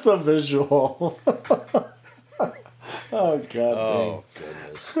 Just the visual. Oh, God. Oh, dang.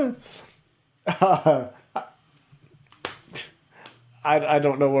 Goodness. I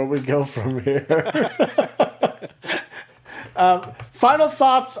don't know where we go from here. Final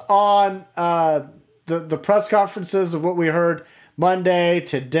thoughts on the press conferences of what we heard Monday,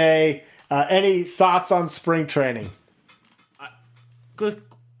 today. Any thoughts on spring training? Because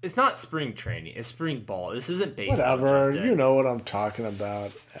it's not spring training, it's spring ball. This isn't baseball. Whatever, Justin. You know what I'm talking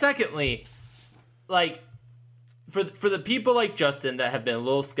about. Secondly, like for the people like Justin that have been a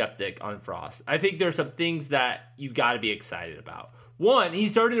little skeptic on Frost, I think there's some things that you got to be excited about. One, he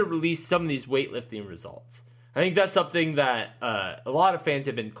started to release some of these weightlifting results. I think that's something that a lot of fans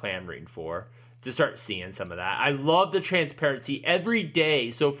have been clamoring for, to start seeing some of that. I love the transparency. Every day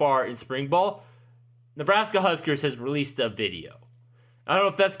so far in spring ball, Nebraska Huskers has released a video. I don't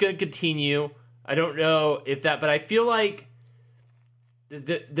know if that's going to continue. I don't know if that, but I feel like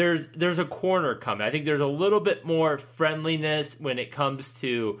there's a corner coming. I think there's a little bit more friendliness when it comes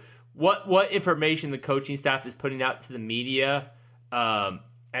to what information the coaching staff is putting out to the media. And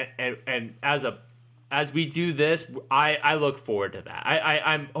as we do this, I look forward to that.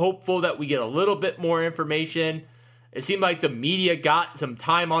 I'm hopeful that we get a little bit more information. It seemed like the media got some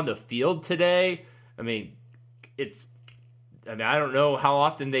time on the field today. I mean, I don't know how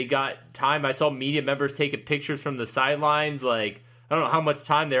often they got time. I saw media members taking pictures from the sidelines. Like, I don't know how much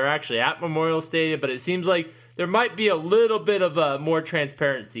time they're actually at Memorial Stadium, but it seems like there might be a little bit of more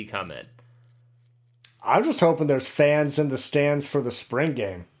transparency coming. I'm just hoping there's fans in the stands for the spring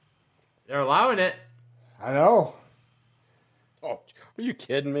game. They're allowing it. I know. Oh, are you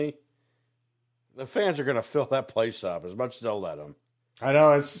kidding me? The fans are going to fill that place up as much as they'll let them. I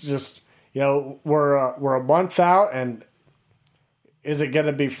know. It's just, we're a month out, and is it going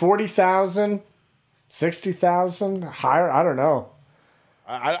to be 40,000, 60,000 higher. I don't know.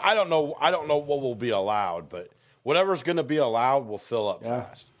 I don't know. I don't know what will be allowed, but whatever's going to be allowed will fill up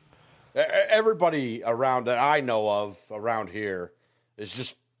fast. Everybody around that I know of around here is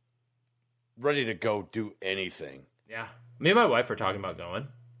just ready to go do anything. Yeah. Me and my wife are talking about going.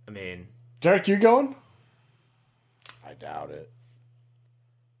 I mean, Derek, you going? I doubt it.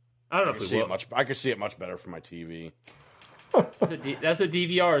 I don't know if we will. I could see it much better from my TV. That's what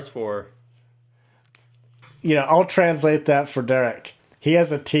DVR is for. I'll translate that for Derek. He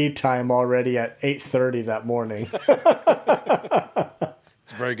has a tea time already at 8:30 that morning. It's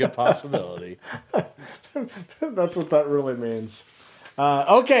a very good possibility. That's what that really means.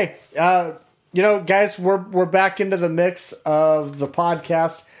 Okay. Guys, we're back into the mix of the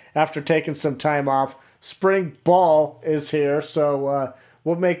podcast after taking some time off. Spring ball is here, so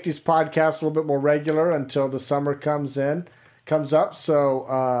we'll make these podcasts a little bit more regular until the summer comes up.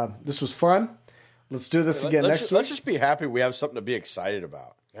 So this was fun. Let's do this again next week. Let's just be happy we have something to be excited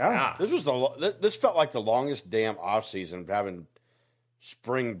about. Yeah. This felt like the longest damn off season, having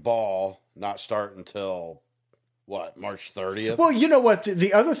spring ball not start until March 30th. Well, you know what?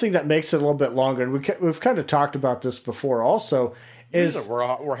 The other thing that makes it a little bit longer, and we've kind of talked about this before, also, is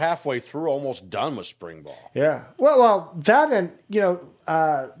we're halfway through, almost done with spring ball. Yeah. Well, that and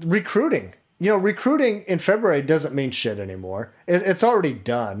recruiting. Recruiting in February doesn't mean shit anymore. It's already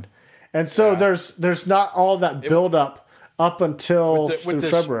done. And so there's not all that build up until through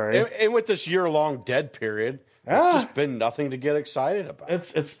February. And with this year-long dead period, it's just been nothing to get excited about.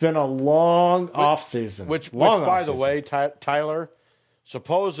 It's been a long off season. Which by the way, Tyler,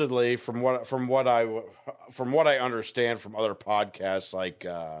 supposedly from what I understand from other podcasts like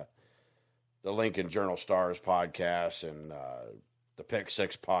the Lincoln Journal Stars podcast and the Pick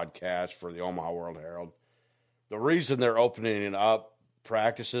Six podcast for the Omaha World Herald, the reason they're opening up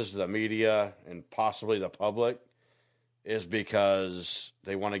practices to the media and possibly the public is because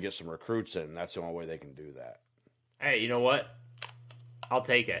they want to get some recruits in. That's the only way they can do that. Hey, you know what? I'll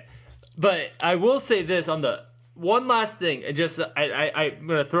take it. But I will say this on the one last thing. I'm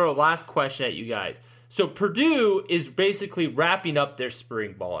going to throw a last question at you guys. So Purdue is basically wrapping up their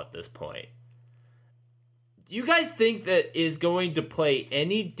spring ball at this point. Do you guys think that is going to play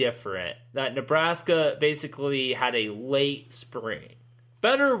any different that Nebraska basically had a late spring?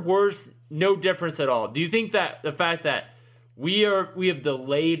 Better, worse, no difference at all. Do you think that the fact that we have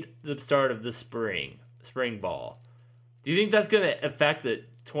delayed the start of the spring ball, do you think that's going to affect the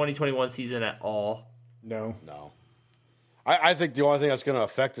 2021 season at all? No. I think the only thing that's going to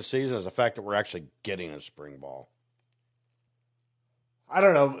affect the season is the fact that we're actually getting a spring ball. I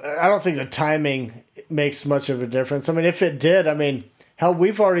don't know. I don't think the timing makes much of a difference. I mean, if it did, hell,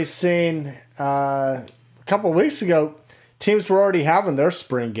 we've already seen a couple of weeks ago, teams were already having their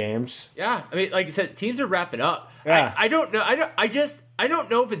spring games. Yeah, I mean, like I said, teams are wrapping up. Yeah. I don't know. I don't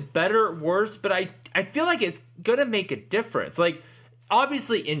know if it's better or worse, but I feel like it's gonna make a difference. Like,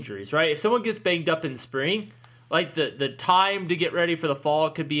 obviously injuries, right? If someone gets banged up in spring, like the time to get ready for the fall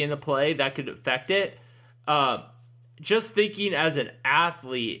could be into play. That could affect it. Just thinking as an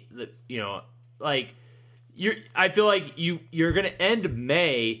athlete, I feel like you're gonna end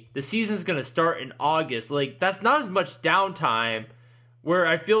May. The season's gonna start in August. Like, that's not as much downtime. Where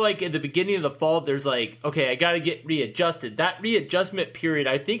I feel like at the beginning of the fall, there's like, okay, I got to get readjusted. That readjustment period,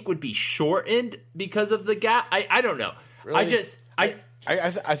 I think, would be shortened because of the gap. I don't know. Really?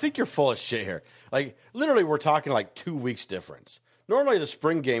 I think you're full of shit here. Like, literally, we're talking like 2 weeks difference. Normally, the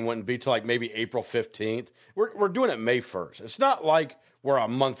spring game wouldn't be till like maybe April 15th. We're doing it May 1st. It's not like we're a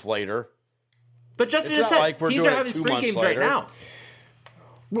month later. But Justin just said teams are having spring games right now.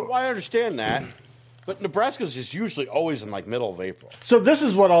 Well, I understand that. But Nebraska's is usually always in like middle of April. So this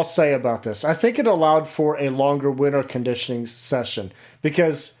is what I'll say about this. I think it allowed for a longer winter conditioning session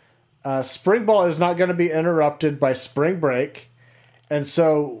because spring ball is not going to be interrupted by spring break. And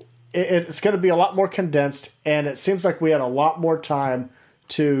so it's going to be a lot more condensed. And it seems like we had a lot more time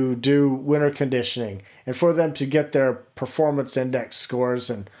to do winter conditioning and for them to get their performance index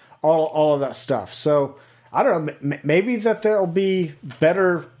scores and all of that stuff. So I don't know, maybe that they'll be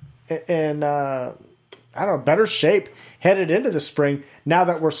better in better shape headed into the spring now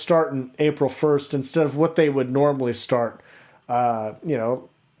that we're starting April 1st instead of what they would normally start, early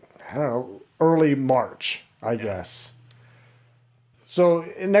March, I guess. So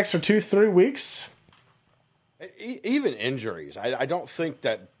an extra 2-3 weeks. Even injuries. I don't think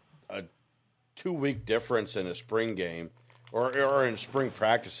that a 2-week difference in a spring game or in spring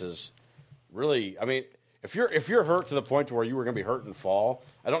practices really, I mean, if you're hurt to the point to where you were going to be hurt in fall,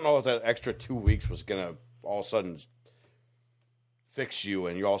 I don't know if that extra 2 weeks was going to all of a sudden fix you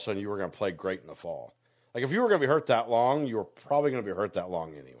and all of a sudden you were going to play great in the fall. Like, if you were going to be hurt that long, you were probably going to be hurt that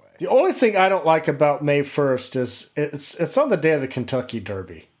long anyway. The only thing I don't like about May 1st is it's on the day of the Kentucky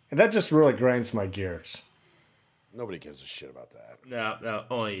Derby. And that just really grinds my gears. Nobody gives a shit about that. No,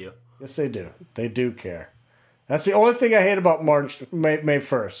 only you. Yes, they do. They do care. That's the only thing I hate about May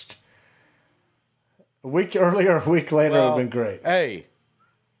 1st. A week earlier, a week later would have been great. Hey,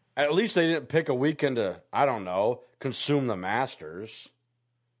 at least they didn't pick a weekend to, I don't know, consume the Masters.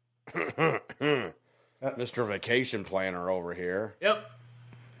 Mr. Vacation Planner over here. Yep.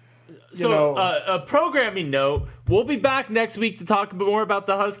 So, a programming note, we'll be back next week to talk more about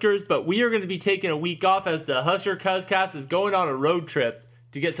the Huskers, but we are going to be taking a week off as the Husker Cuzcast is going on a road trip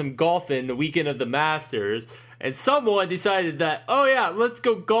to get some golf in the weekend of the Masters. And someone decided that, oh yeah, let's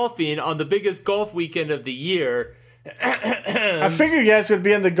go golfing on the biggest golf weekend of the year. I figured you guys would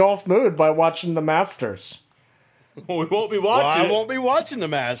be in the golf mood by watching the Masters. Well, we won't be watching. Well, I won't be watching the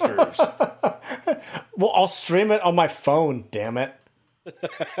Masters. Well, I'll stream it on my phone, damn it.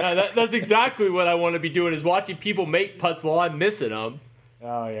 That's exactly what I want to be doing, is watching people make putts while I'm missing them.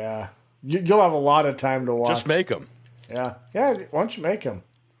 Oh, yeah. You'll have a lot of time to watch. Just make them. Yeah. Yeah, why don't you make them?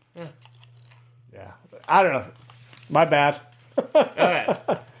 Yeah. I don't know. My bad. All right.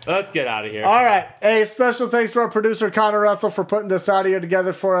 Let's get out of here. All right. Hey, special thanks to our producer, Connor Russell, for putting this audio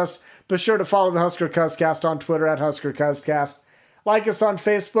together for us. Be sure to follow the Husker Cuzcast on Twitter at Husker Cuzcast. Like us on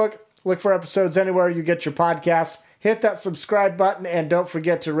Facebook. Look for episodes anywhere you get your podcasts. Hit that subscribe button, and don't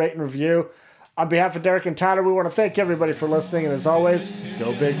forget to rate and review. On behalf of Derek and Tyler, we want to thank everybody for listening, and as always,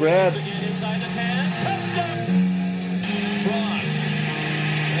 go Big Red.